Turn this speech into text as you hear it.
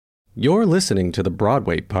You're listening to the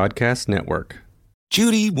Broadway Podcast Network.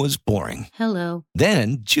 Judy was boring. Hello.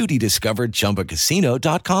 Then Judy discovered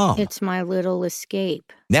ChumbaCasino.com. It's my little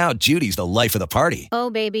escape. Now Judy's the life of the party. Oh,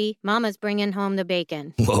 baby, mama's bringing home the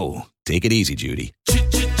bacon. Whoa, take it easy, Judy.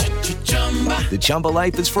 The Chumba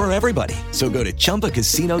life is for everybody. So go to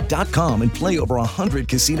ChumbaCasino.com and play over 100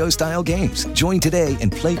 casino-style games. Join today and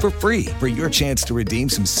play for free for your chance to redeem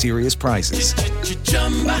some serious prizes.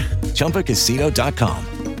 ChumbaCasino.com.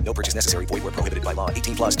 No purchase necessary. Void where prohibited by law.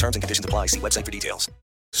 18 plus terms and conditions apply. See website for details.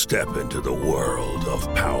 Step into the world of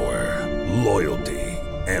power, loyalty,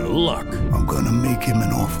 and luck. I'm going to make him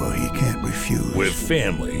an offer he can't refuse. With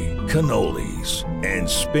family, cannolis, and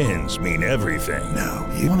spins mean everything.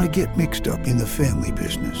 Now, you want to get mixed up in the family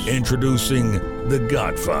business. Introducing The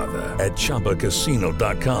Godfather at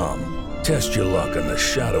ChumbaCasino.com. Test your luck in the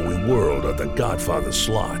shadowy world of The Godfather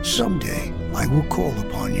slot. Someday, I will call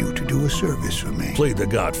upon you to do a service for me. Play The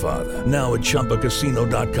Godfather, now at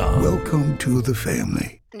ChumbaCasino.com. Welcome to the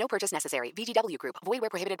family. No purchase necessary. VGW Group. Void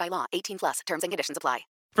where prohibited by law. 18 plus. Terms and conditions apply.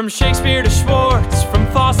 From Shakespeare to Schwartz, from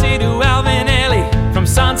Fosse to Alvinelli, from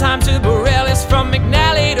Sondheim to Bareilles, from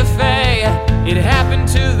McNally to Fay. It happened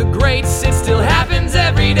to the greats, it still happens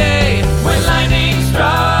every day. When lightning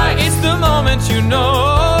strikes, it's the moment you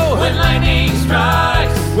know. When lightning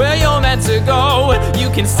strikes, where you're meant to go. You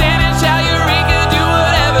can stand and shout Eureka, do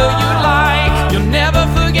whatever you like. You'll never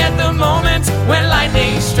forget the moment when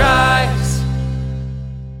lightning strikes.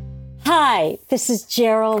 Hi, this is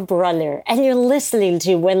Gerald Brunner, and you're listening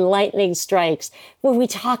to When Lightning Strikes, where we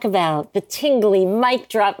talk about the tingly mic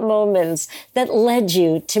drop moments that led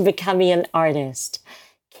you to becoming an artist.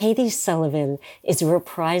 Katie Sullivan is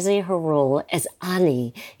reprising her role as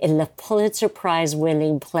Annie in the Pulitzer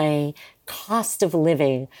Prize-winning play Cost of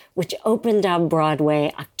Living, which opened on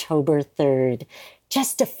Broadway October 3rd.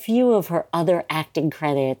 Just a few of her other acting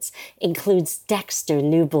credits includes Dexter: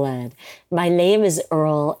 New Blood, My Name is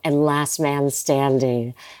Earl, and Last Man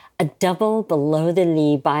Standing. A double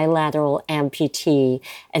below-the-knee bilateral amputee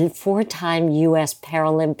and four-time U.S.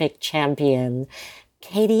 Paralympic champion,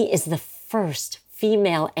 Katie is the first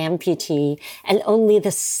female amputee and only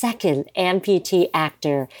the second amputee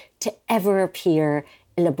actor to ever appear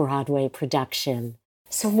in a Broadway production.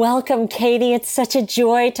 So welcome, Katie. It's such a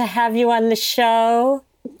joy to have you on the show.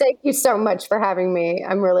 Thank you so much for having me.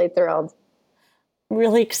 I'm really thrilled.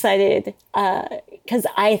 Really excited because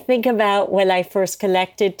I think about when I first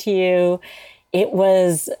connected to you, it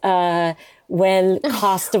was when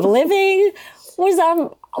Cost of Living was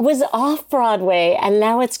off Broadway, and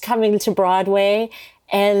now it's coming to Broadway.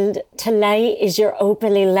 And tonight is your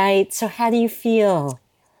opening night. So how do you feel?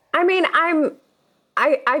 I mean,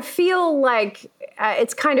 I feel like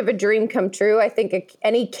it's kind of a dream come true. I think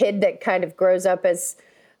any kid that kind of grows up as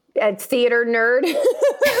a theater nerd,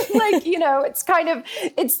 like, you know, it's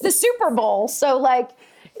the Super Bowl. So like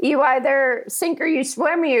you either sink or you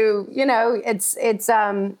swim, it's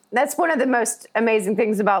that's one of the most amazing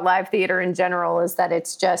things about live theater in general is that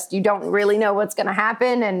it's just, you don't really know what's going to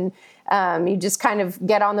happen. And you just kind of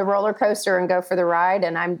get on the roller coaster and go for the ride.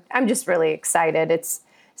 And I'm just really excited. It's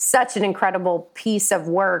such an incredible piece of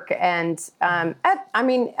work. And at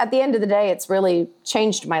the end of the day, it's really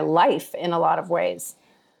changed my life in a lot of ways.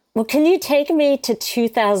 Well, can you take me to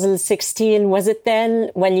 2016? Was it then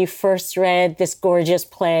when you first read this gorgeous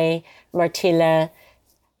play, Martina,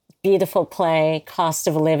 beautiful play, Cost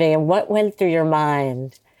of Living, and what went through your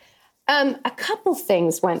mind? A couple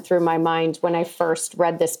things went through my mind when I first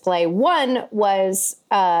read this play. One was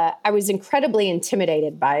I was incredibly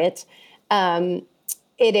intimidated by it.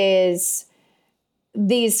 It is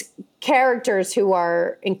these characters who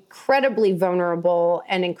are incredibly vulnerable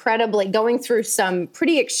and incredibly going through some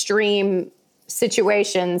pretty extreme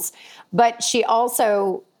situations, but she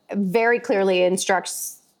also very clearly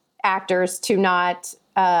instructs actors to not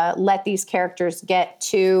let these characters get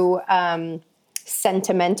too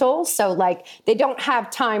sentimental. So like they don't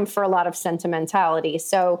have time for a lot of sentimentality.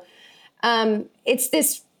 So it's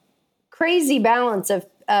this crazy balance of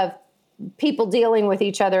people dealing with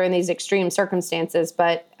each other in these extreme circumstances,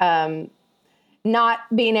 but not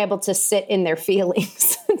being able to sit in their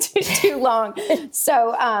feelings too long.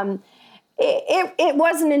 So it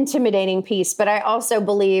was an intimidating piece, but I also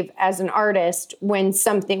believe as an artist, when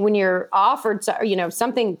you're offered,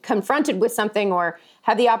 something, confronted with something, or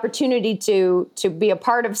have the opportunity to be a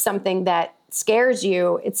part of something that scares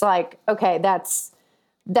you, it's like, okay, that's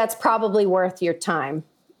probably worth your time.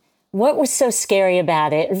 What was so scary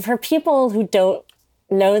about it? And for people who don't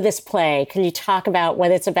know this play, can you talk about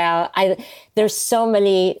what it's about? There's so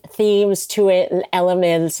many themes to it and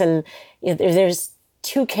elements, and there's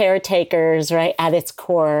two caretakers, right, at its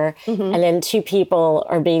core, and then two people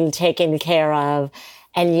are being taken care of,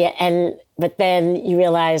 but then you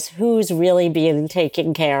realize who's really being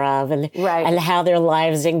taken care of, and how their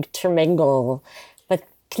lives intermingle. But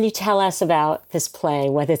can you tell us about this play,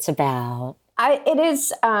 what it's about? It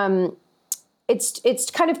is. It's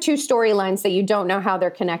kind of two storylines that you don't know how they're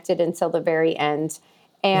connected until the very end.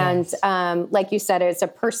 And like you said, it's a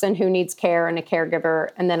person who needs care and a caregiver.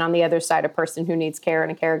 And then on the other side, a person who needs care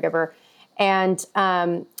and a caregiver. And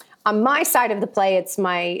on my side of the play, it's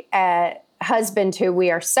my husband who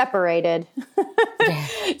we are separated.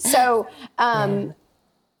 So, and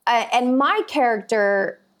my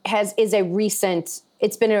character is a recent,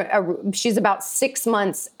 it's been she's about 6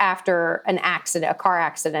 months after an accident, a car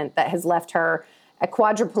accident that has left her a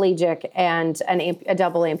quadriplegic and a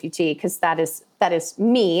double amputee, because that is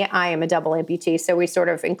me. I am a double amputee. So we sort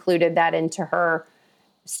of included that into her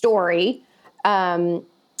story.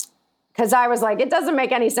 Because I was like, it doesn't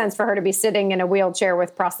make any sense for her to be sitting in a wheelchair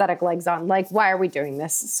with prosthetic legs on. Like, why are we doing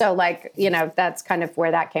this? So like, that's kind of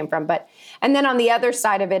where that came from. And then on the other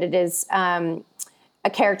side of it, it is a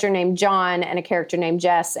character named John and a character named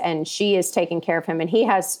Jess, and she is taking care of him. And he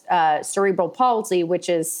has cerebral palsy, which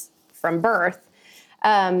is from birth.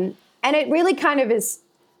 And it really kind of is,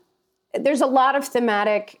 there's a lot of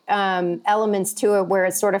thematic elements to it where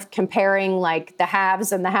it's sort of comparing like the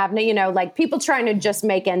haves and the have-not, like people trying to just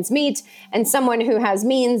make ends meet, and someone who has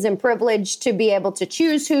means and privilege to be able to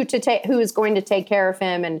choose who is going to take care of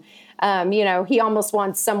him. And, he almost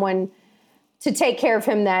wants someone to take care of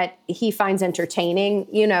him that he finds entertaining,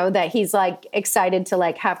 that he's like excited to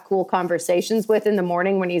like have cool conversations with in the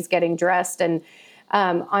morning when he's getting dressed. And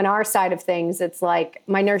on our side of things, it's like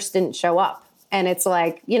my nurse didn't show up. And it's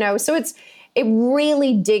like, so it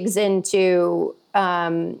really digs into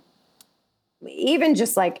even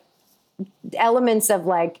just like elements of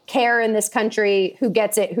like care in this country, who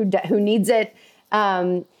gets it, who needs it.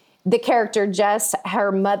 The character Jess,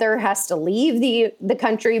 her mother has to leave the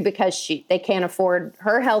country because they can't afford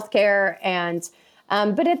her health care. And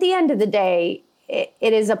but at the end of the day, it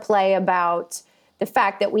is a play about the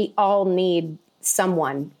fact that we all need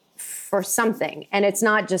someone for something. And it's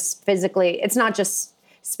not just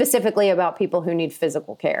specifically about people who need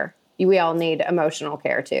physical care. We all need emotional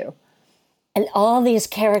care too. And all these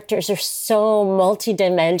characters are so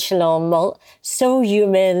multidimensional, so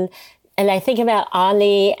human. And I think about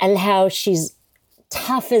Ani and how she's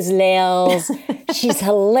tough as nails. She's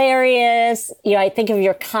hilarious. I think of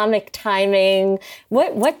your comic timing.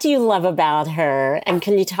 What do you love about her? And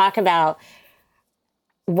can you talk about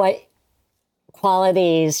what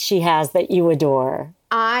qualities she has that you adore?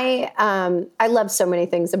 I love so many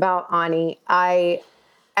things about Ani.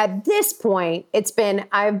 At this point, this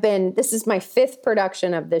is my 5th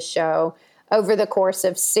production of this show over the course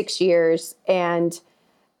of 6 years. And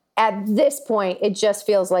at this point, it just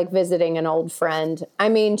feels like visiting an old friend. I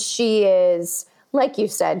mean, she is, like you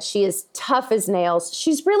said, she is tough as nails.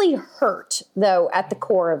 She's really hurt, though, at the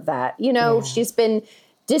core of that. She's been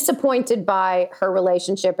disappointed by her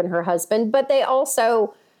relationship and her husband, but they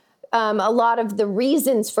also, a lot of the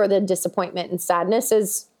reasons for the disappointment and sadness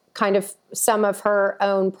is kind of some of her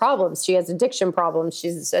own problems. She has addiction problems.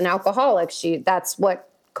 She's an alcoholic. That's what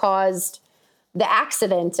caused the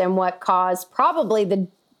accident and what caused probably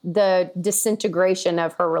the disintegration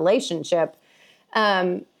of her relationship.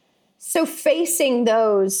 So facing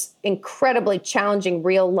those incredibly challenging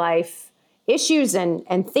real life issues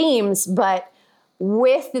and themes, but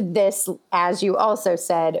with this, as you also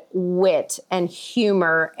said, wit and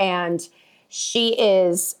humor. And she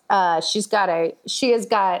has got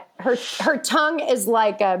her tongue is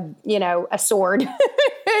like a sword.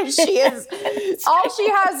 All she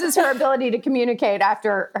has is her ability to communicate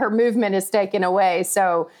after her movement is taken away.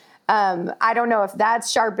 So I don't know if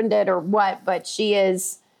that's sharpened it or what, but she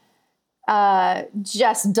is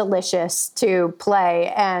just delicious to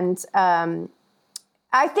play. And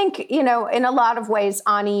I think, in a lot of ways,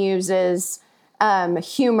 Ani uses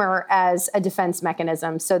humor as a defense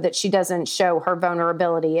mechanism so that she doesn't show her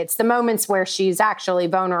vulnerability. It's the moments where she's actually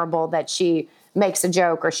vulnerable that she makes a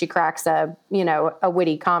joke or she cracks a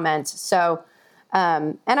witty comment. So,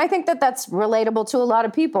 and I think that that's relatable to a lot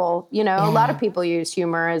of people. A lot of people use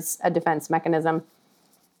humor as a defense mechanism.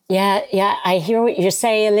 Yeah, I hear what you're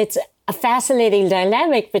saying. It's a fascinating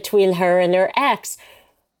dynamic between her and her ex.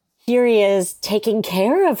 Here he is taking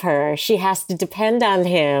care of her. She has to depend on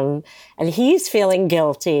him, and he's feeling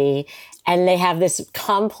guilty. And they have this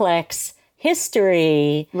complex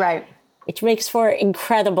history, right? Which makes for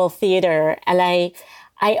incredible theater. And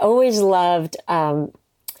I always loved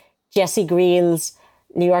Jesse Green's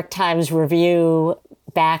New York Times review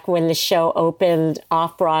back when the show opened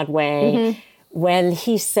off Broadway, when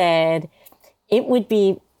he said it would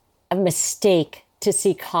be a mistake to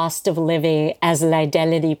see Cost of Living as an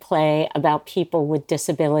identity play about people with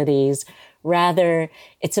disabilities. Rather,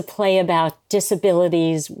 it's a play about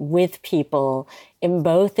disabilities with people in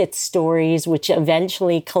both its stories, which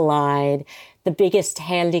eventually collide. The biggest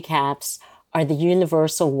handicaps are the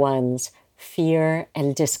universal ones, fear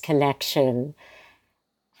and disconnection.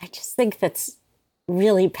 I just think that's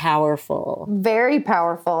really powerful. Very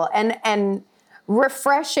powerful and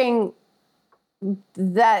refreshing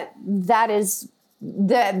that is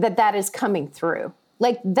coming through.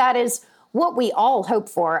 Like, that is what we all hope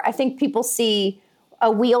for. I think people see a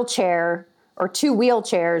wheelchair or two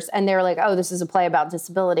wheelchairs and they're like, oh, this is a play about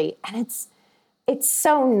disability. And it's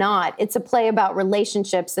so not. It's a play about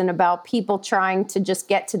relationships and about people trying to just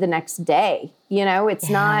get to the next day. You know, it's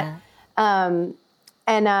not.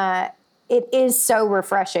 It is so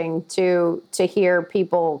refreshing to hear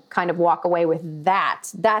people kind of walk away with that.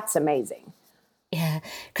 That's amazing. Yeah,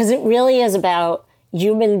 because it really is about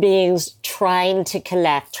human beings trying to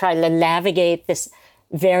connect, trying to navigate this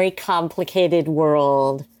very complicated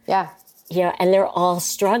world. Yeah. Yeah, and they're all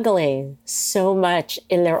struggling so much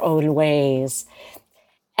in their own ways.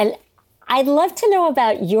 And I'd love to know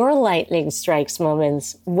about your lightning strikes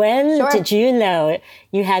moments. When did you know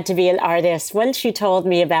you had to be an artist? Once you told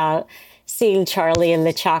me about seeing Charlie in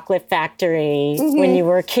the Chocolate Factory when you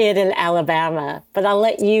were a kid in Alabama, but I'll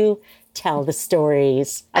let you tell the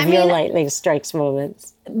stories of your lightning strikes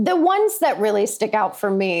moments. The ones that really stick out for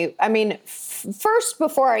me, I mean, first,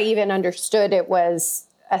 before I even understood it was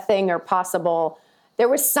a thing or possible, there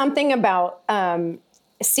was something about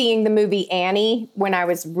seeing the movie Annie when I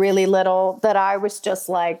was really little that I was just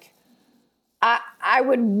like, I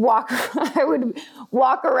would walk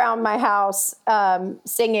around my house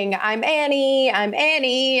singing, I'm Annie,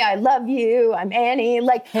 I love you, I'm Annie.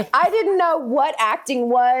 Like, I didn't know what acting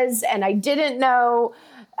was, and I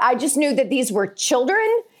just knew that these were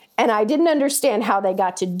children, and I didn't understand how they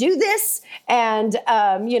got to do this. And,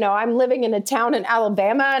 I'm living in a town in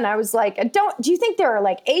Alabama, and I was like, do you think there are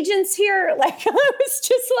like agents here? Like, I was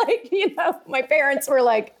just like, my parents were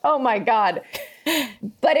like, oh my God.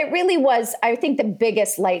 But it really was, I think the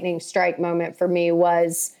biggest lightning strike moment for me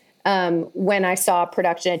was when I saw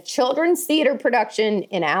a children's theater production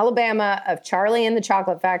in Alabama of Charlie and the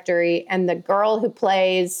Chocolate Factory, and the girl who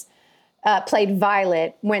played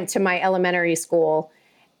Violet went to my elementary school,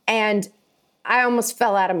 and I almost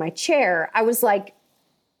fell out of my chair. I was like,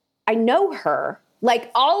 I know her.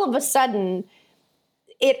 Like, all of a sudden,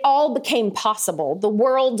 it all became possible. The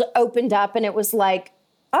world opened up, and it was like,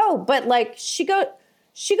 oh, but like she goes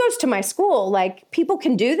to my school. Like, people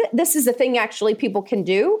can do that. This is a thing actually people can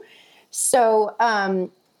do. So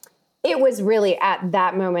it was really at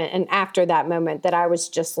that moment and after that moment that I was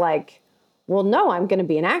just like, well, no, I'm going to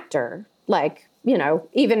be an actor. Like,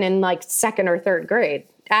 even in like second or third grade,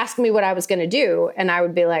 ask me what I was going to do. And I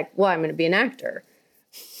would be like, well, I'm going to be an actor.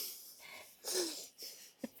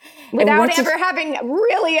 Without ever having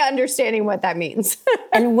really understanding what that means.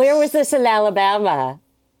 And where was this in Alabama?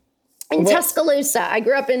 In Tuscaloosa. I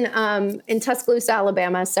grew up in Tuscaloosa,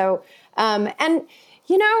 Alabama. So, I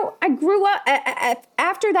grew up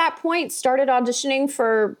after that point, started auditioning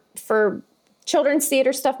for children's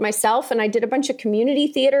theater stuff myself. And I did a bunch of community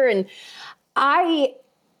theater. And I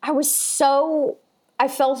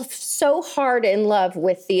fell so hard in love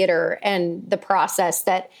with theater and the process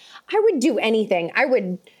that I would do anything. I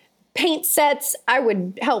would paint sets. I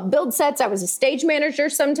would help build sets. I was a stage manager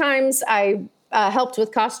sometimes. I helped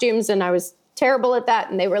with costumes, and I was terrible at that.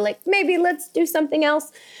 And they were like, maybe let's do something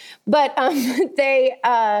else. But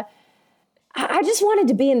I just wanted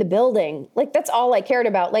to be in the building. Like, that's all I cared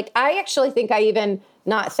about. Like, I actually think I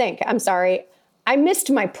missed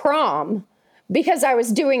my prom because I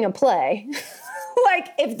was doing a play.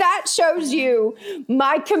 Like, if that shows you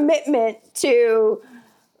my commitment to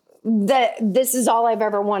that, this is all I've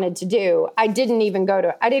ever wanted to do. I didn't go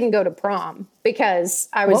to prom because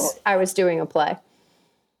I was doing a play.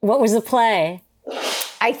 What was the play?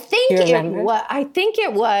 I think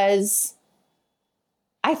it was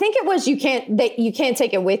You Can't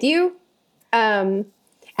Take It With You. It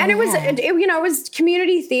was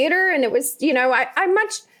community theater, and it was,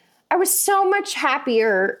 I was so much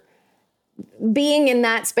happier being in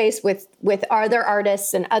that space with other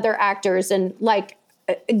artists and other actors, and like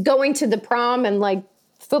going to the prom and like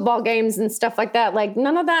football games and stuff like that. Like,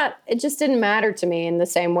 none of that, it just didn't matter to me in the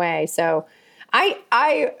same way. So I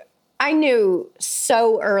knew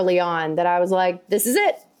so early on that I was like, this is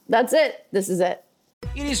it. That's it. This is it.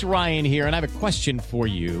 It is Ryan here, and I have a question for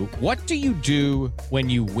you. What do you do when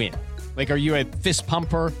you win? Like, are you a fist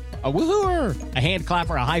pumper, a woohooer, a hand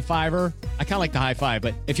clapper, a high fiver? I kind of like the high five,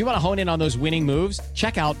 but if you want to hone in on those winning moves,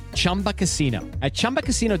 check out Chumba Casino. At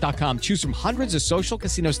ChumbaCasino.com, choose from hundreds of social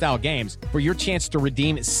casino-style games for your chance to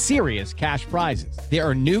redeem serious cash prizes. There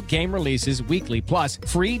are new game releases weekly, plus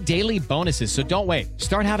free daily bonuses. So don't wait.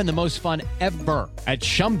 Start having the most fun ever at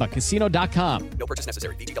ChumbaCasino.com. No purchase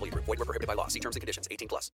necessary. VGW. Void where prohibited by law. See terms and conditions.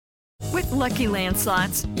 18+. With Lucky Land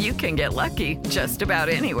Slots, you can get lucky just about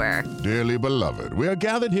anywhere. Dearly beloved, we are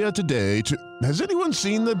gathered here today to... Has anyone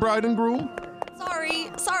seen the bride and groom?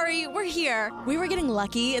 Sorry, we're here. We were getting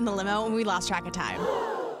lucky in the limo and we lost track of time.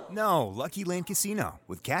 No, Lucky Land Casino,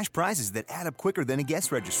 with cash prizes that add up quicker than a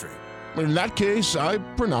guest registry. In that case, I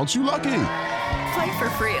pronounce you lucky. Play for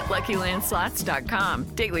free at LuckyLandSlots.com.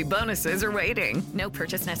 Daily bonuses are waiting. No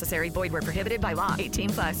purchase necessary. Void where prohibited by law.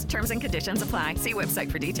 18+. Terms and conditions apply. See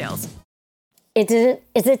website for details. Is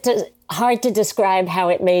it hard to describe how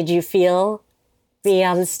it made you feel be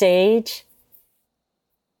on stage?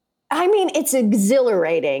 I mean, it's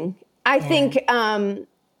exhilarating. I think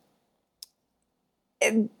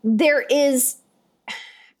there is...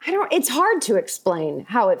 it's hard to explain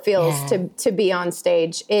how it feels to be on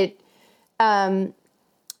stage. I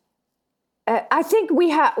think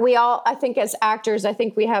I think as actors, I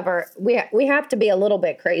think we have to be a little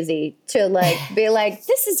bit crazy to be like,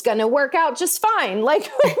 this is going to work out just fine. Like,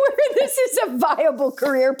 this is a viable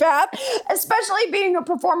career path, especially being a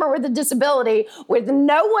performer with a disability with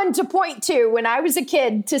no one to point to when I was a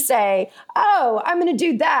kid to say, oh, I'm going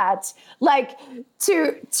to do that. Like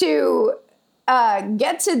to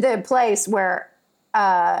get to the place where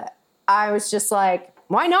I was just like,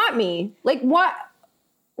 why not me? Like,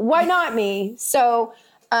 why not me? So,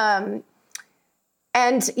 and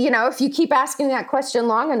if you keep asking that question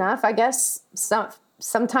long enough, I guess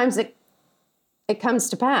sometimes it comes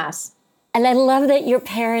to pass. And I love that your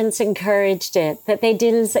parents encouraged it, that they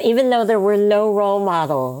didn't, even though there were no role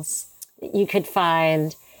models that you could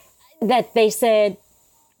find, that they said,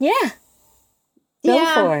 yeah,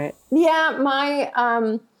 go for it. Yeah,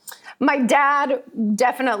 my dad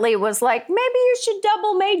definitely was like, maybe you should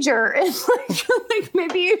double major. And like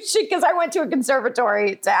maybe you should, because I went to a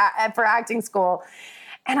conservatory for acting school.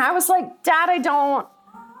 And I was like, Dad, I don't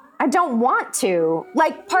want to.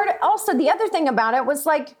 Like also the other thing about it was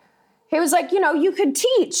like, he was like, you could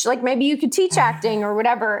teach, like maybe you could teach acting or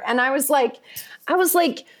whatever. And I was like,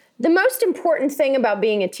 the most important thing about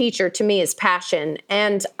being a teacher to me is passion.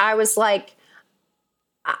 And I was like,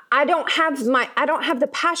 I don't have the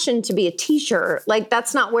passion to be a teacher. Like,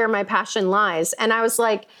 that's not where my passion lies. And I was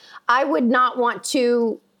like, I would not want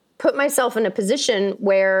to put myself in a position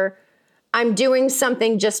where I'm doing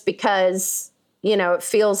something just because, it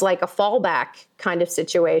feels like a fallback kind of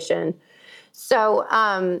situation. So,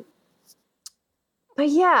 but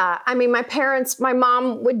yeah, I mean, my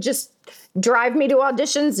mom would just drive me to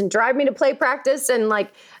auditions and drive me to play practice. And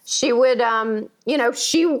like, she would,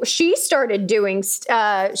 she started doing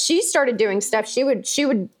stuff. She's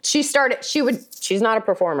not a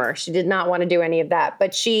performer. She did not want to do any of that,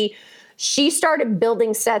 but she started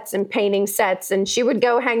building sets and painting sets, and she would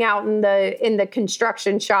go hang out in the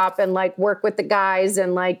construction shop and like work with the guys.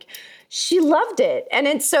 And like, she loved it. And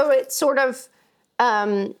it sort of,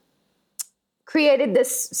 created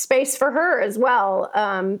this space for her as well,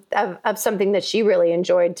 of something that she really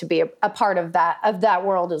enjoyed to be a part of that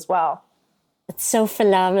world as well. It's so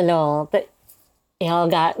phenomenal that you all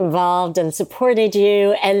got involved and supported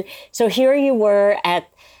you. And so here you were at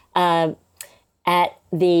the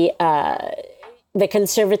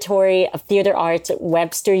Conservatory of Theater Arts at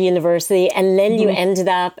Webster University, and then you ended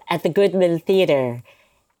up at the Goodman Theater.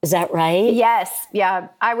 Is that right? Yes. Yeah.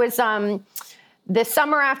 I was... the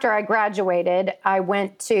summer after I graduated, I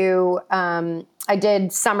went to, I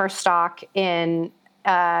did summer stock in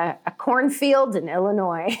a cornfield in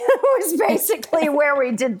Illinois. It was basically where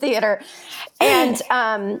we did theater. And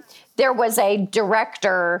there was a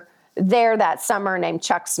director there that summer named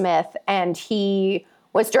Chuck Smith, and he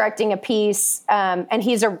was directing a piece, and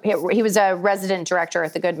he was a resident director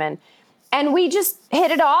at the Goodman. And we just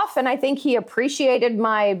hit it off, and I think he appreciated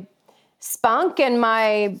my spunk and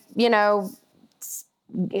my,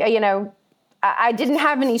 I didn't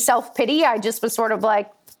have any self-pity. I just was sort of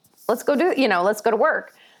like, let's go to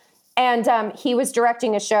work. And he was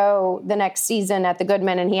directing a show the next season at the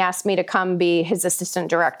Goodman, and he asked me to come be his assistant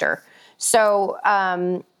director. So,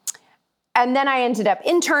 and then I ended up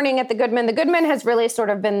interning at the Goodman. The Goodman has really sort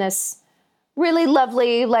of been this really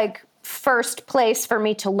lovely, like, first place for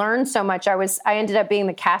me to learn so much. I ended up being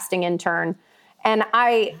the casting intern, and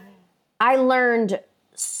I learned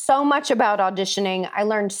so much about auditioning. I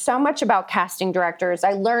learned so much about casting directors.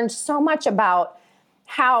 I learned so much about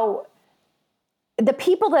how the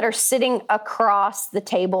people that are sitting across the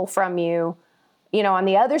table from you, you know, on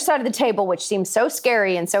the other side of the table, which seems so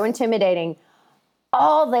scary and so intimidating,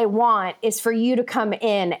 all they want is for you to come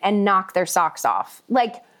in and knock their socks off.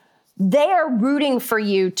 Like, they are rooting for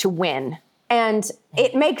you to win. And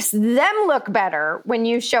it makes them look better when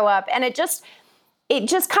you show up. And it just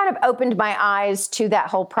kind of opened my eyes to that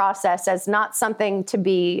whole process as not something to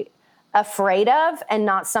be afraid of and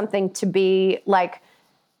not something to be like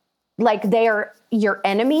they are your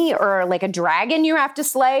enemy or like a dragon you have to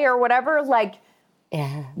slay or whatever. Like,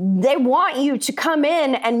 yeah, they want you to come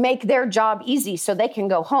in and make their job easy so they can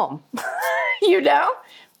go home, you know?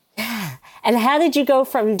 And how did you go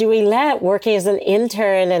from doing that, working as an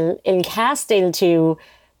intern and in casting, to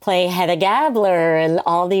play Hedda Gabler and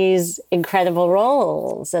all these incredible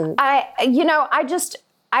roles? And I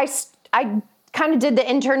kind of did the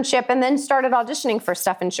internship and then started auditioning for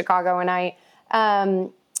stuff in Chicago. And I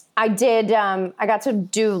got to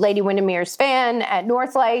do Lady Windermere's Fan at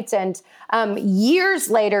Northlight, and years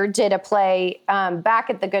later did a play back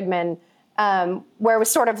at the Goodman, where it was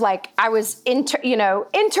sort of like I was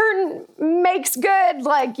intern makes good,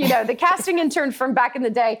 like, you know, the casting intern from back in the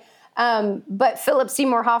day. But Philip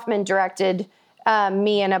Seymour Hoffman directed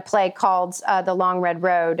me in a play called The Long Red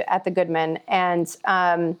Road at the Goodman. And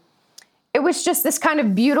it was just this kind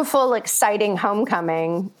of beautiful, exciting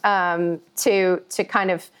homecoming to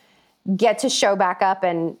kind of get to show back up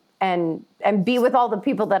and be with all the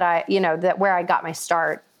people that where I got my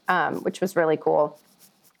start, which was really cool.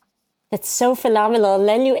 It's so phenomenal. And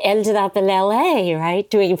then you ended up in LA, right?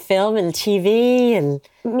 Doing film and TV and...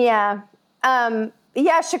 Yeah.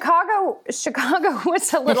 Chicago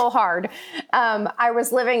was a little hard. I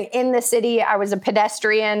was living in the city. I was a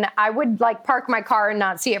pedestrian. I would park my car and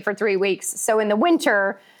not see it for 3 weeks. So in the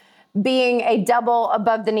winter, being a double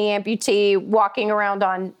above the knee amputee, walking around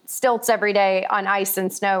on stilts every day on ice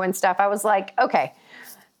and snow and stuff, I was like, okay,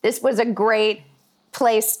 this was a great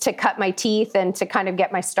place to cut my teeth and to kind of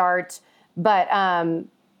get my start. But I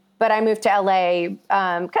moved to LA.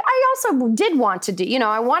 I also did want to do,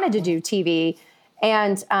 I wanted to do TV.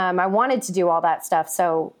 And I wanted to do all that stuff.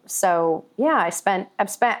 So yeah, I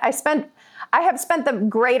have spent the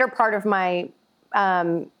greater part of my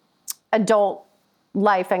adult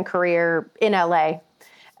life and career in LA.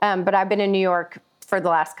 But I've been in New York for the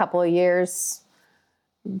last couple of years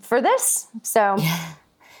for this. So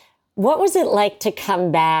what was it like to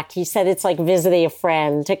come back? You said it's like visiting a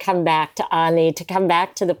friend, to come back to Ani, to come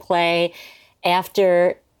back to the play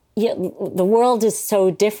after... the world is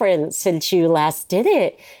so different since you last did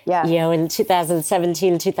it, in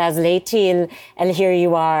 2017, 2018. And here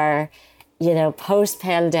you are,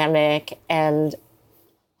 post-pandemic, and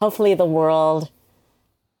hopefully the world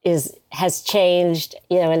has changed,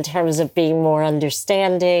 in terms of being more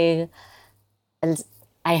understanding. And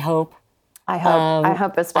I hope as well.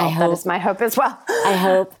 That is my hope as well. I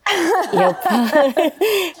hope,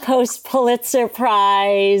 post-Pulitzer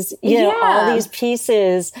Prize, all these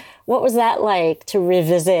pieces. What was that like to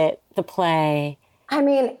revisit the play? I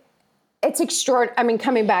mean, it's extraordinary. I mean,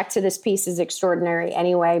 coming back to this piece is extraordinary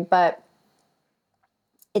anyway, but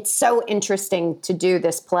it's so interesting to do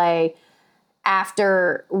this play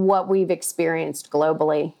after what we've experienced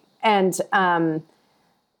globally. And,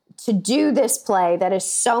 to do this play that is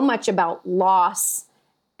so much about loss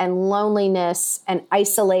and loneliness and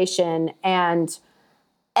isolation, and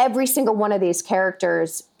every single one of these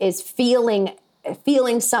characters is feeling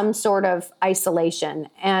some sort of isolation.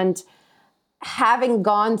 And having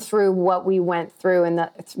gone through what we went through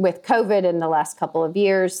with COVID in the last couple of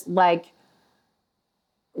years,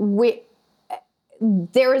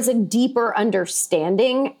 there is a deeper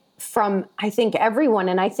understanding from, I think, everyone.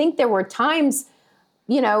 And I think there were times,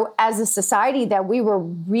 as a society, that we were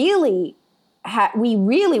really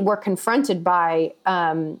were confronted by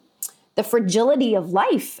the fragility of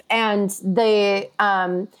life and the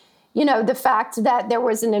fact that there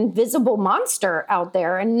was an invisible monster out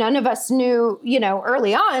there, and none of us knew,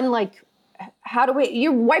 early on,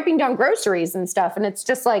 you're wiping down groceries and stuff, and it's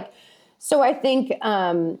just so I think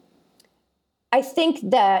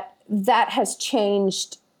that has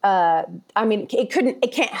changed.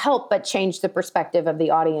 It can't help but change the perspective of the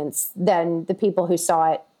audience than the people who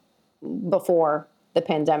saw it before the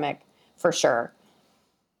pandemic, for sure.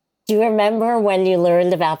 Do you remember when you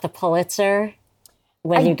learned about the Pulitzer?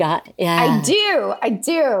 I do.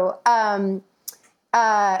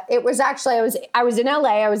 It was actually, I was in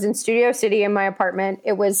LA. I was in Studio City in my apartment.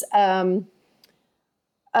 It was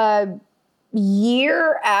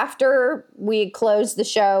year after we closed the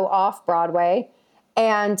show off Broadway.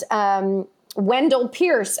 And Wendell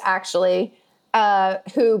Pierce, actually,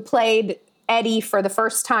 who played Eddie for the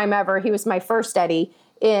first time ever. He was my first Eddie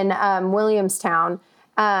in Williamstown.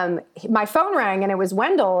 My phone rang and it was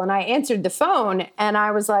Wendell, and I answered the phone and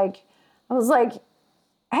I was like,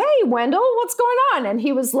 hey, Wendell, what's going on? And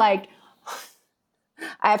he was like,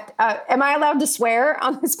 am I allowed to swear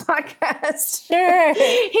on this podcast? Sure.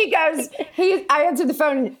 I answered the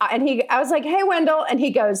phone and I was like, hey, Wendell. And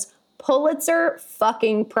he goes, Pulitzer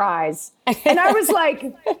fucking prize. And I was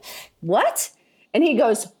like, what? And he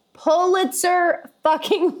goes, Pulitzer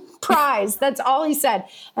fucking prize. That's all he said.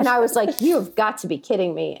 And I was like, you have got to be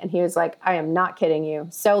kidding me. And he was like, I am not kidding you.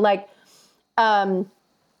 So like,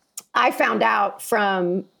 I found out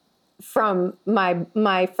from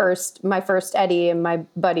my first Eddie and my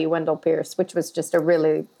buddy Wendell Pierce, which was just a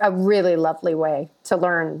really lovely way to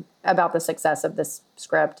learn about the success of this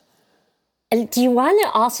script. And do you want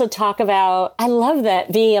to also talk about, I love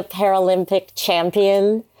that, being a Paralympic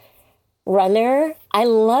champion runner.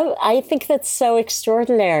 I think that's so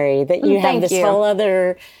extraordinary that you have this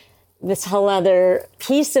whole other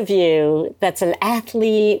piece of you that's an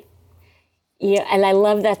athlete. Yeah, and I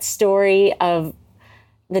love that story of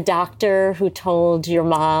the doctor who told your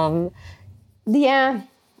mom. Yeah.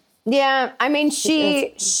 I mean, so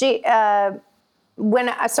I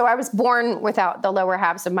was born without the lower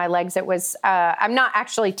halves of my legs. It was, I'm not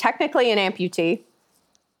actually technically an amputee.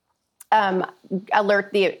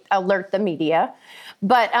 Alert the media.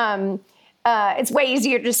 But it's way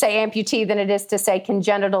easier to say amputee than it is to say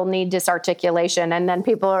congenital knee disarticulation. And then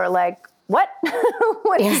people are like, what?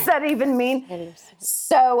 What does that even mean?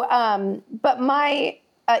 So, but my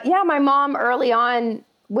mom early on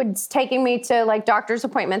was taking me to like doctor's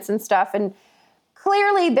appointments and stuff. And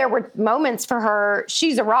clearly there were moments for her,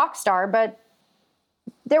 she's a rock star, but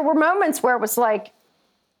there were moments where it was like,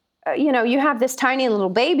 you have this tiny little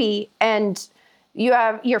baby and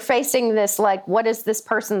you're facing this, like, what is this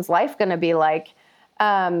person's life going to be like?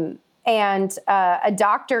 And a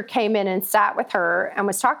doctor came in and sat with her and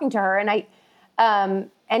was talking to her.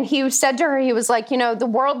 And he said to her, he was like, the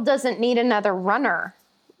world doesn't need another runner.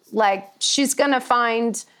 Like, she's going to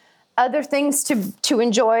find other things to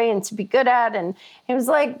enjoy and to be good at. And it was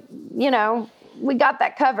like, we got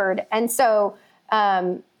that covered. And so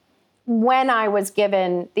when I was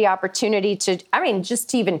given the opportunity just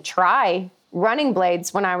to even try running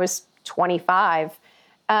blades when I was 25,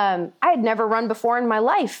 I had never run before in my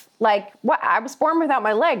life. Like, what? I was born without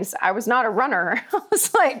my legs. I was not a runner. I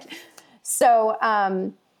was like,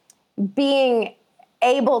 so being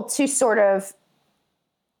able to sort of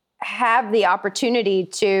have the opportunity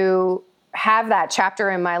to have that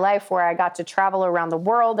chapter in my life where I got to travel around the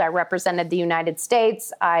world. I represented the United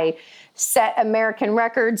States. I set American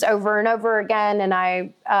records over and over again. And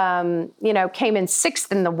I, came in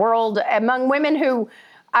 6th in the world among women who,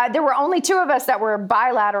 there were only 2 of us that were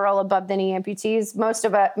bilateral above the knee amputees.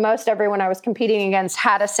 Most everyone I was competing against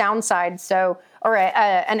had a sound side. Or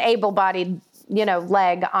an able-bodied,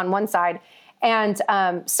 leg on one side. And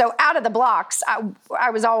so out of the blocks,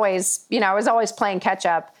 I was always playing catch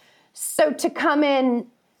up. So to come in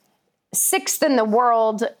 6th in the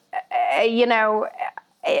world, in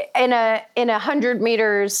 100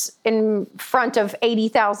 meters in front of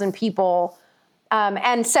 80,000 people,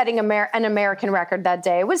 and setting an American record that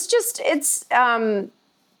day, it was it's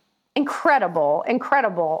incredible,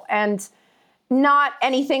 and not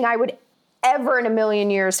anything I would ever in a million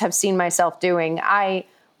years have seen myself doing. I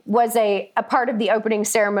was a part of the opening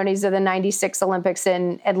ceremonies of the 96 Olympics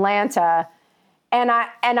in Atlanta. And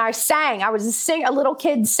I sang. I was a little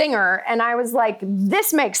kid singer, and I was like,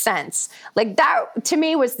 this makes sense. Like, that, to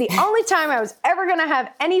me, was the only time I was ever going to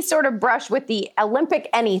have any sort of brush with the Olympic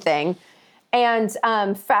anything. And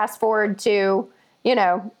fast forward to,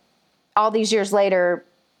 all these years later,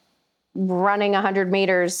 running 100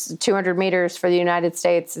 meters, 200 meters for the United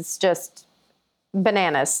States. It's just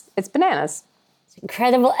bananas. It's bananas. It's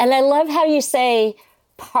incredible. And I love how you say,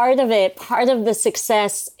 part of the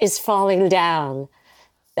success is falling down.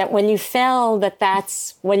 That when you fell,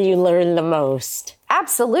 that's when you learn the most.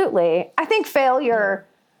 Absolutely. I think failure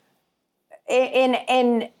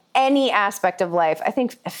in any aspect of life, I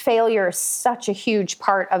think failure is such a huge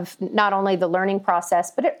part of not only the learning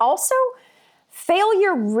process, but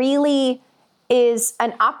failure really is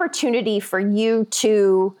an opportunity for you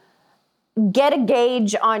to get a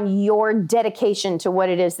gauge on your dedication to what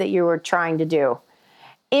it is that you were trying to do.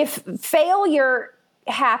 If failure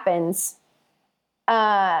happens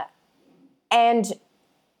and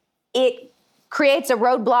it creates a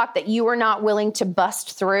roadblock that you are not willing to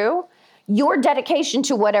bust through, your dedication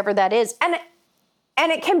to whatever that is. And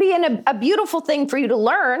it can be a beautiful thing for you to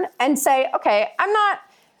learn and say, okay,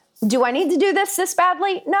 do I need to do this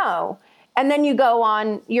badly? No. And then you go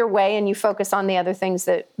on your way and you focus on the other things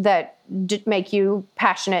that make you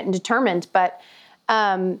passionate and determined. But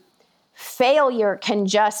failure can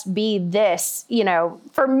just be this,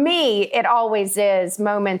 for me, it always is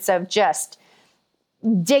moments of just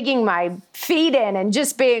digging my feet in and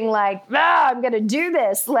just being like, I'm going to do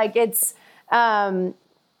this. Like it's,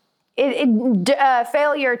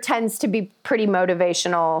 failure tends to be pretty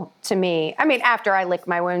motivational to me. I mean, after I lick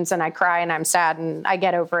my wounds and I cry and I'm sad and I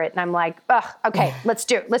get over it and I'm like, okay, let's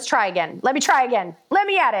try again. Let me try again. Let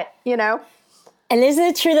me at it, And isn't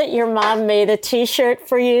it true that your mom made a T-shirt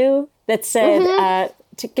for you that said, that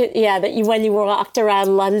you, when you walked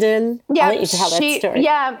around London? Yeah, I'll let you tell that story.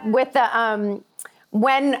 Yeah, with the,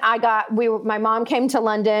 when my mom came to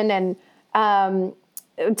London and,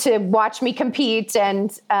 to watch me compete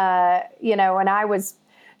and, and I was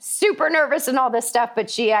super nervous and all this stuff,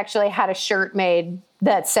 but she actually had a shirt made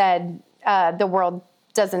that said, the world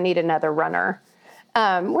doesn't need another runner.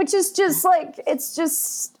 Which is just like, it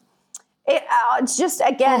just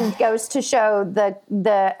again goes to show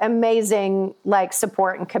the amazing like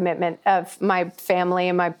support and commitment of my family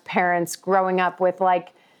and my parents growing up with like,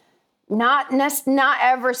 not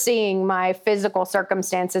ever seeing my physical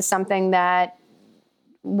circumstances something that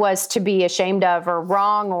was to be ashamed of or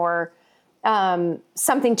wrong or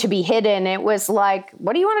something to be hidden. It was like,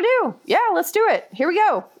 what do you want to do? Yeah, let's do it. Here we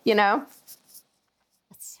go. That's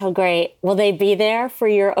so great. Will they be there for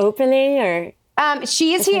your opening or?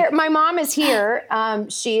 She is here. My mom is here.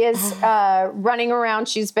 She is running around.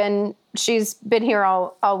 She's been here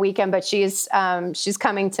all weekend, but she's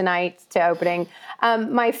coming tonight to opening.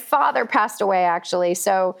 My father passed away actually,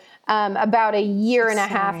 so about a year and a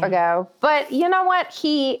half ago. But you know what?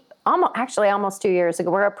 Almost 2 years ago.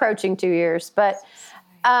 We're approaching 2 years, but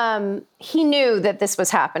he knew that this was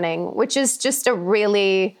happening, which is just a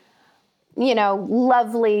really,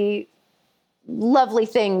 lovely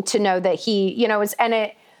thing to know that he,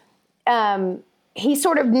 he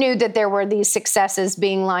sort of knew that there were these successes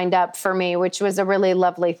being lined up for me, which was a really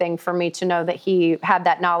lovely thing for me to know that he had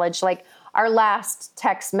that knowledge. Like our last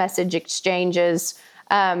text message exchanges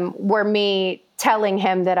were me telling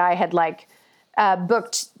him that I had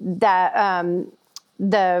booked that,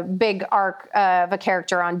 the big arc of a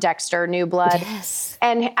character on Dexter, New Blood. Yes.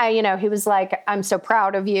 And he was like, I'm so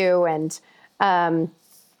proud of you. And, so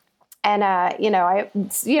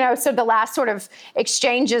the last sort of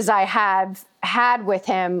exchanges I had with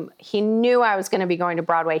him, he knew I was going to be going to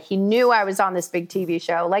Broadway. He knew I was on this big TV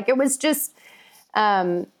show. Like it was just,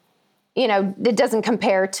 it doesn't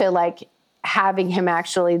compare to like having him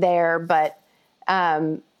actually there, but,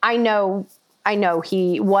 I know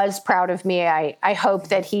he was proud of me. I hope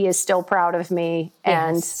that he is still proud of me.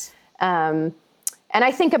 Yes. And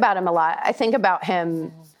I think about him a lot. I think about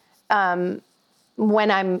him,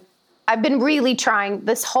 when I've been really trying.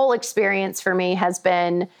 This whole experience for me has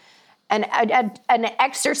been an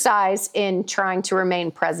exercise in trying to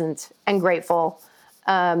remain present and grateful.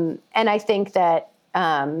 And I think that,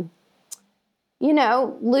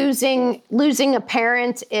 losing a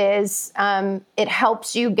parent is, it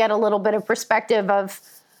helps you get a little bit of perspective of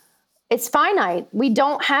it's finite. We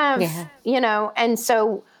don't have, and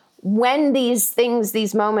so when these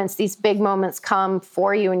moments, these big moments come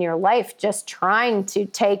for you in your life, just trying to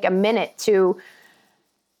take a minute to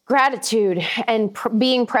gratitude and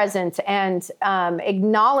being present and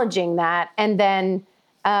acknowledging that, and then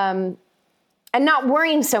and not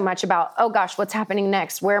worrying so much about, oh gosh, what's happening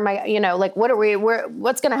next? Where am I?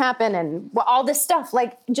 What's going to happen? And all this stuff.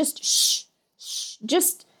 Like just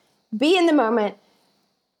just be in the moment,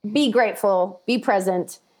 be grateful, be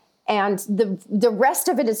present. And the rest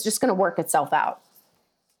of it is just going to work itself out.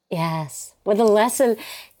 Yes. With a lesson.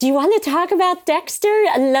 Do you want to talk about Dexter?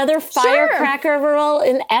 Another firecracker role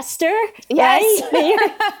in Esther? Yes. Right?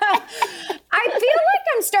 I feel like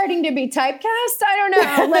I'm starting to be typecast. I don't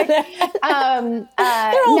know.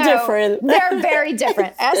 They're all different. They're very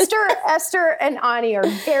different. Esther and Ani are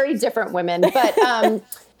very different women. But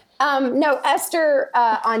no, Esther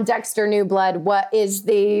on Dexter New Blood,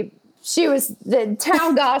 she was the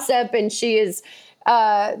town gossip, and she is,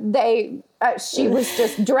 she was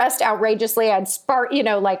just dressed outrageously. I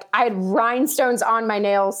had rhinestones on my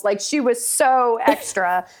nails. Like she was so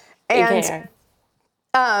extra. Big hair.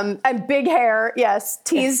 And big hair. Yes.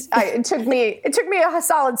 It took me a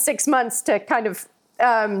solid 6 months to kind of,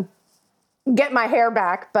 get my hair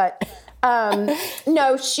back. But,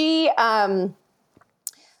 no, she,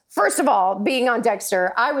 First of all, being on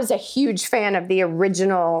Dexter, I was a huge fan of the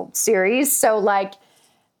original series. So like,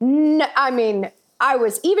 I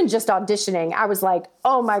was even just auditioning. I was like,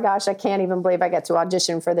 oh my gosh, I can't even believe I get to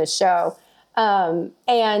audition for this show. But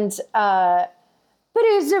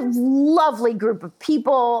it was a lovely group of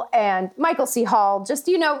people, and Michael C. Hall, just,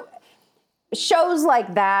 shows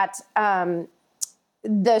like that,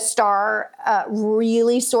 the Star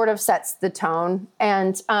really sort of sets the tone.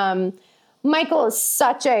 And Michael is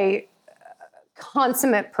such a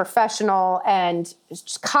consummate professional and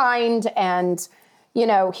kind, and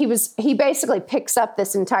he basically picks up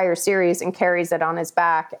this entire series and carries it on his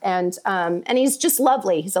back, and he's just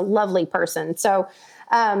lovely. He's a lovely person. So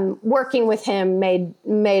working with him made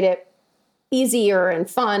it easier and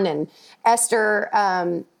fun. And Esther,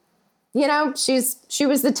 she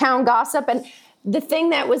was the town gossip. And the thing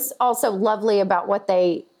that was also lovely about what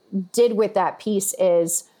they did with that piece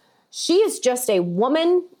is she is just a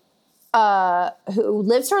woman who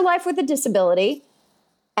lives her life with a disability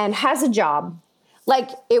and has a job. Like,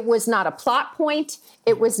 it was not a plot point.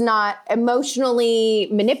 It was not emotionally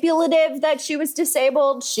manipulative that she was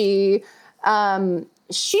disabled. She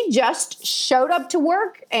just showed up to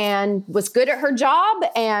work and was good at her job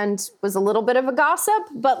and was a little bit of a gossip,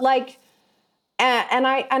 but like, and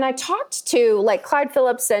I talked to like Clyde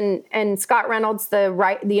Phillips and Scott Reynolds, the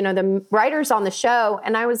writers on the show,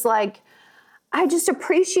 and I was like, I just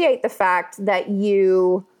appreciate the fact that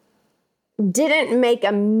you didn't make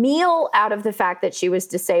a meal out of the fact that she was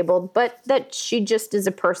disabled, but that she just is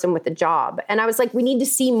a person with a job. And I was like, we need to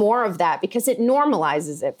see more of that because it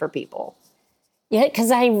normalizes it for people. Yeah, because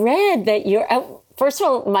I read that you're, first of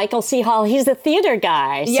all, Michael C. Hall, he's a theater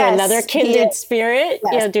guy. Yes, so another kindred spirit,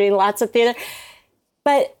 doing lots of theater.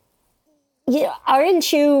 But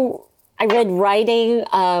aren't you, I read writing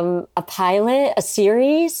a pilot, a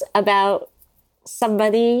series about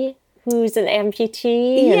somebody who's an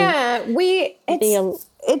amputee? Yeah,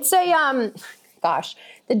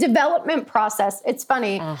 the development process. It's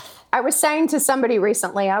funny. I was saying to somebody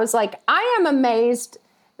recently, I was like, I am amazed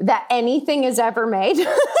that anything is ever made.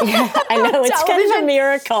 Yeah, I know, it's kind of a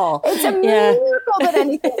miracle. It's a miracle that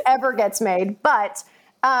anything ever gets made. But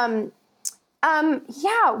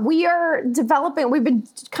we are developing, we've been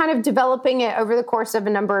kind of developing it over the course of a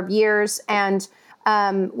number of years. And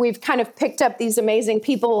we've kind of picked up these amazing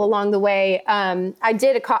people along the way. I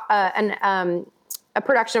did a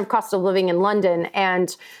production of Cost of Living in London,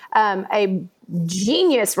 and a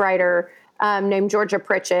genius writer named Georgia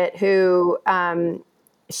Pritchett, who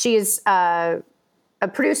she's a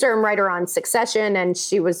producer and writer on Succession, and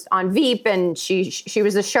she was on Veep, and she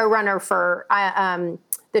was a showrunner for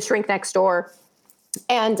The Shrink Next Door.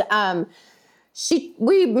 And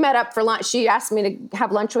we met up for lunch. She asked me to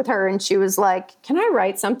have lunch with her, and she was like, "Can I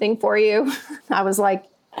write something for you?" I was like,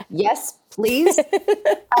 "Yes, please."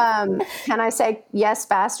 Can I say yes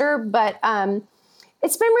faster? But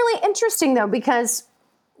it's been really interesting, though, because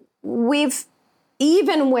we've,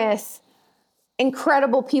 even with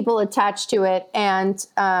incredible people attached to it, and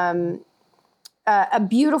a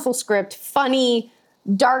beautiful script, funny,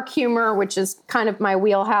 dark humor, which is kind of my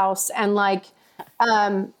wheelhouse, and like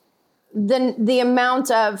the amount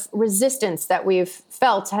of resistance that we've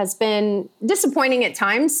felt has been disappointing at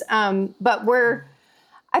times. But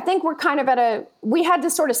I think we're kind of we had to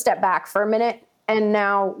sort of step back for a minute, and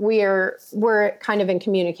now we're kind of in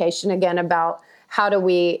communication again about how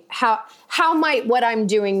might what I'm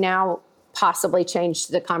doing now possibly change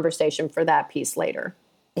the conversation for that piece later.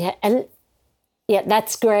 Yeah. And yeah,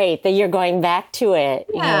 that's great that you're going back to it.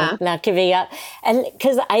 Yeah. Not giving up. And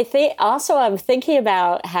because I think also I'm thinking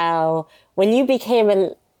about how when you became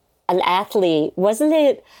an athlete, wasn't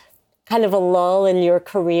it kind of a lull in your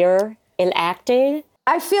career in acting?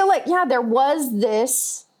 I feel like, there was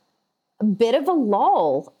this bit of a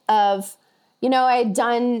lull of, I had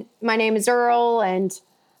done My Name is Earl, and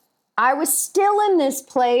I was still in this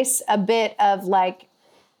place a bit of like,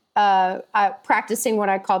 practicing what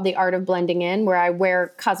I called the art of blending in, where I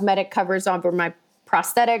wear cosmetic covers over my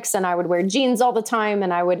prosthetics, and I would wear jeans all the time.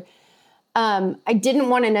 And I didn't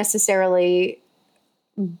want to necessarily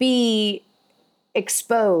be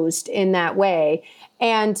exposed in that way.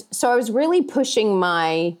 And so I was really pushing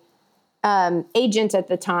my agent at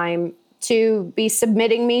the time to be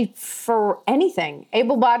submitting me for anything,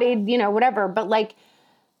 able-bodied, whatever. But like,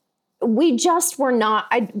 we just were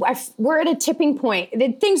not, we're at a tipping point.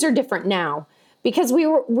 Things are different now because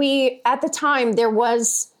we at the time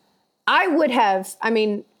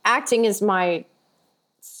acting is my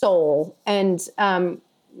soul. And,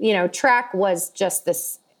 track was just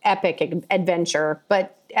this epic adventure.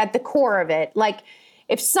 But at the core of it, like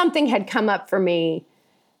if something had come up for me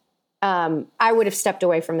I would have stepped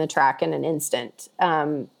away from the track in an instant.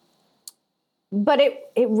 But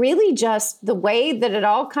it really just, the way that it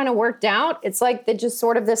all kind of worked out, it's like that just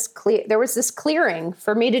sort of there was this clearing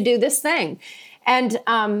for me to do this thing. And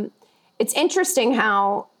it's interesting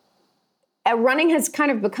how running has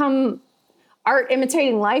kind of become art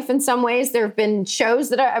imitating life in some ways. There have been shows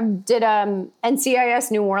that I did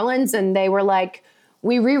NCIS New Orleans, and they were like,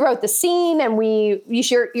 we rewrote the scene, and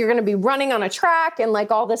you're going to be running on a track and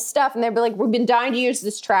like all this stuff. And they'd be like, we've been dying to use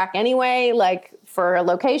this track anyway, like for a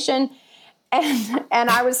location. And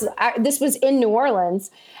this was in New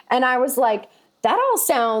Orleans, and I was like, that all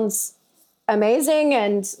sounds amazing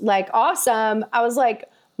and like awesome. I was like,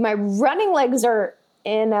 my running legs are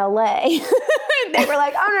in LA. They were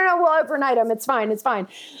like, oh no, we'll overnight them. It's fine.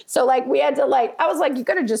 So like we had to I was like, you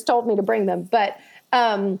could have just told me to bring them. But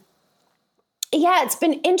yeah, it's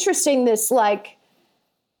been interesting, this like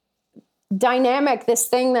dynamic, this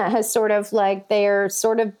thing that has sort of like, they're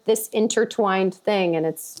sort of this intertwined thing, and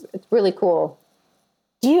it's really cool.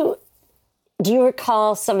 Do you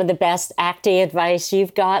recall some of the best acting advice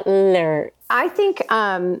you've gotten? Or I think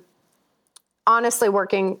honestly,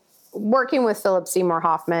 working with Philip Seymour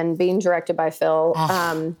Hoffman, being directed by Phil,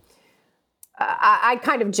 I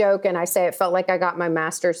kind of joke and I say it felt like I got my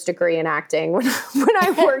master's degree in acting when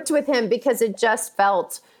I worked with him, because it just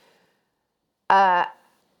felt I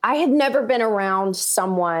had never been around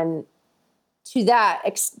someone to that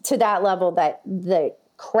level that the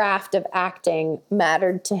craft of acting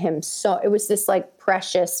mattered to him. So it was this like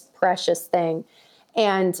precious thing.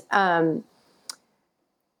 And,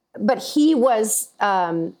 but he was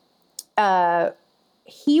the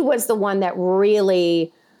one that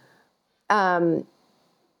really,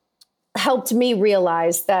 helped me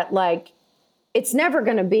realize that like, it's never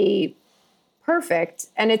going to be perfect,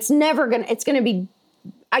 and it's going to be,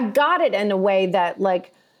 I got it in a way that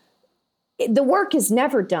like the work is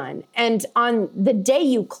never done. And on the day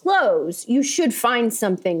you close, you should find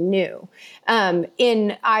something new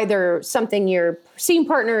in either something your scene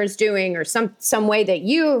partner is doing, or some way that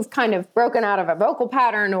you've kind of broken out of a vocal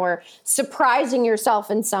pattern, or surprising yourself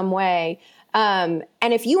in some way. And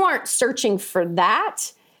if you aren't searching for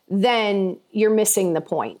that, then you're missing the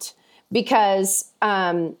point, because,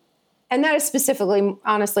 and that is specifically,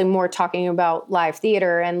 honestly, more talking about live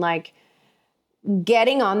theater and like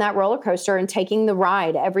getting on that roller coaster and taking the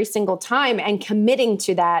ride every single time and committing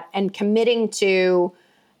to that, and committing to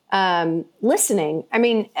listening. I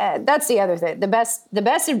mean, that's the other thing. The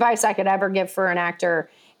best advice I could ever give for an actor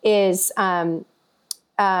is my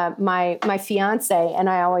fiance and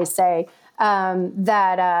I always say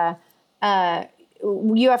that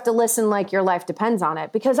you have to listen like your life depends on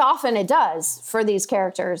it, because often it does for these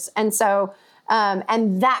characters. And so,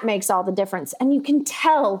 and that makes all the difference. And you can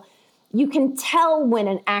tell when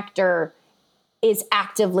an actor is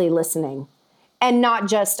actively listening and not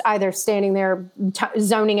just either standing there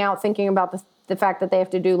zoning out, thinking about the fact that they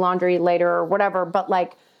have to do laundry later or whatever, but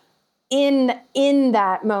like in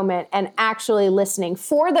that moment and actually listening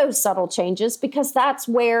for those subtle changes, because that's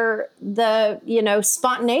where the,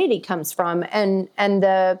 spontaneity comes from, and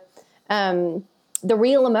the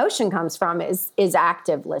real emotion comes from is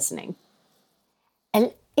active listening.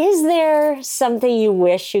 And is there something you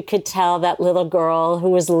wish you could tell that little girl who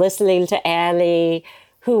was listening to Annie,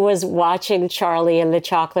 who was watching Charlie and the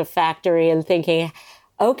Chocolate Factory and thinking,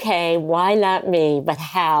 okay, why not me? But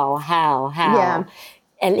how? Yeah.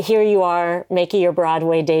 And here you are making your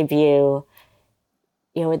Broadway debut,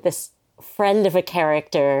 with this friend of a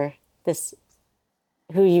character, this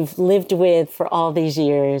who you've lived with for all these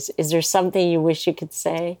years. Is there something you wish you could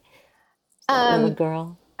say to that little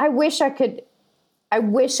girl? I wish I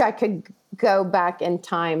could go back in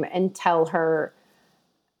time and tell her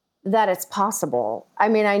that it's possible. I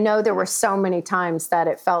mean, I know there were so many times that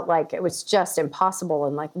it felt like it was just impossible,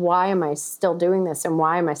 and like, why am I still doing this, and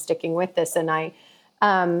why am I sticking with this? And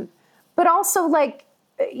but also like,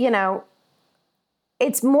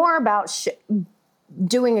 it's more about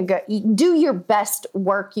do your best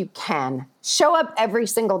work you can. Show up every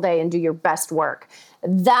single day and do your best work.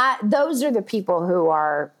 Those are the people who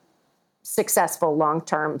are successful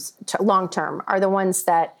long-term, are the ones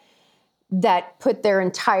that put their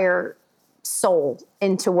entire soul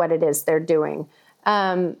into what it is they're doing.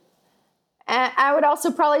 And I would also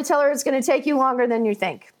probably tell her it's going to take you longer than you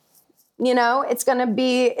think. It's going to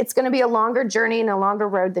be a longer journey and a longer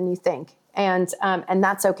road than you think. And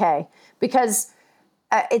that's okay, because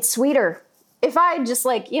it's sweeter. If I just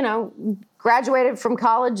graduated from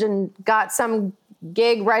college and got some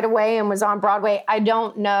gig right away and was on Broadway, I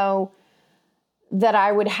don't know that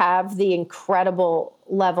I would have the incredible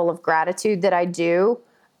level of gratitude that I do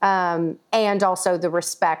and also the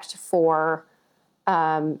respect for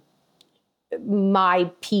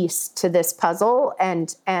my piece to this puzzle,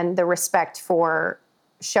 and the respect for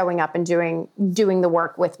showing up and doing the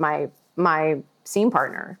work with my scene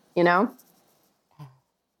partner, you know?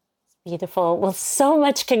 Beautiful. Well, so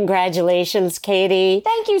much congratulations, Katie.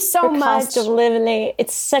 Thank you so much. Cost of Living.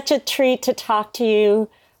 It's such a treat to talk to you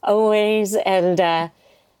always, and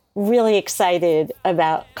really excited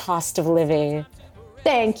about Cost of Living.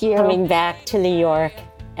 Thank you. Coming back to New York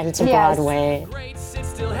and to Broadway. It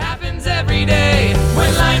still happens every day.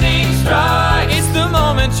 When lightning strikes, it's the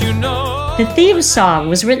moment you know. The theme song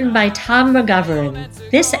was written by Tom McGovern.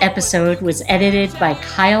 This episode was edited by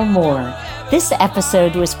Kyle Moore. This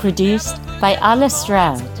episode was produced by Anna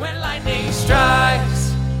Stroud. When lightning strikes.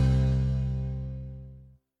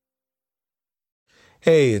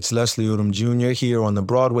 Hey, it's Leslie Odom Jr. here on the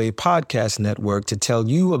Broadway Podcast Network to tell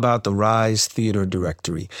you about the Rise Theater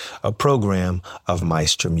Directory, a program of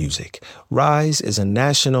Maestro Music. Rise is a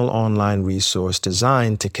national online resource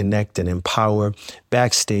designed to connect and empower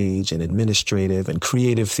backstage and administrative and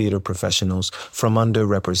creative theater professionals from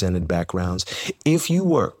underrepresented backgrounds. If you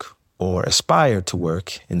work or aspire to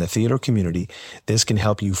work in the theater community, this can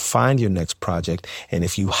help you find your next project. And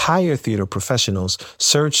if you hire theater professionals,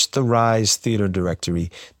 search the Rise Theater Directory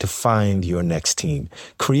to find your next team.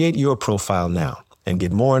 Create your profile now and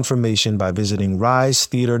get more information by visiting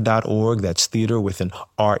risetheater.org. That's theater with an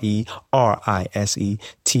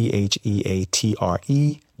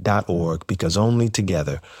RERISETHEATRE.org, because only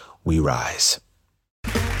together we rise.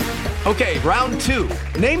 Okay, round two.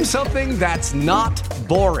 Name something that's not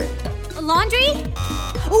boring. A laundry?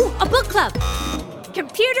 Ooh, a book club.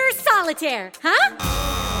 Computer solitaire, huh?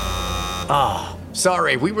 Ah,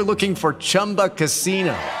 sorry, we were looking for Chumba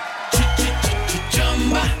Casino.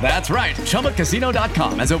 That's right,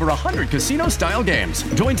 ChumbaCasino.com has over 100 casino-style games.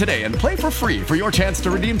 Join today and play for free for your chance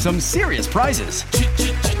to redeem some serious prizes.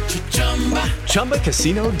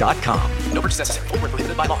 ChumbaCasino.com. No purchase necessary. Void where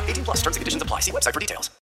prohibited by law. 18+ terms and conditions apply. See website for details.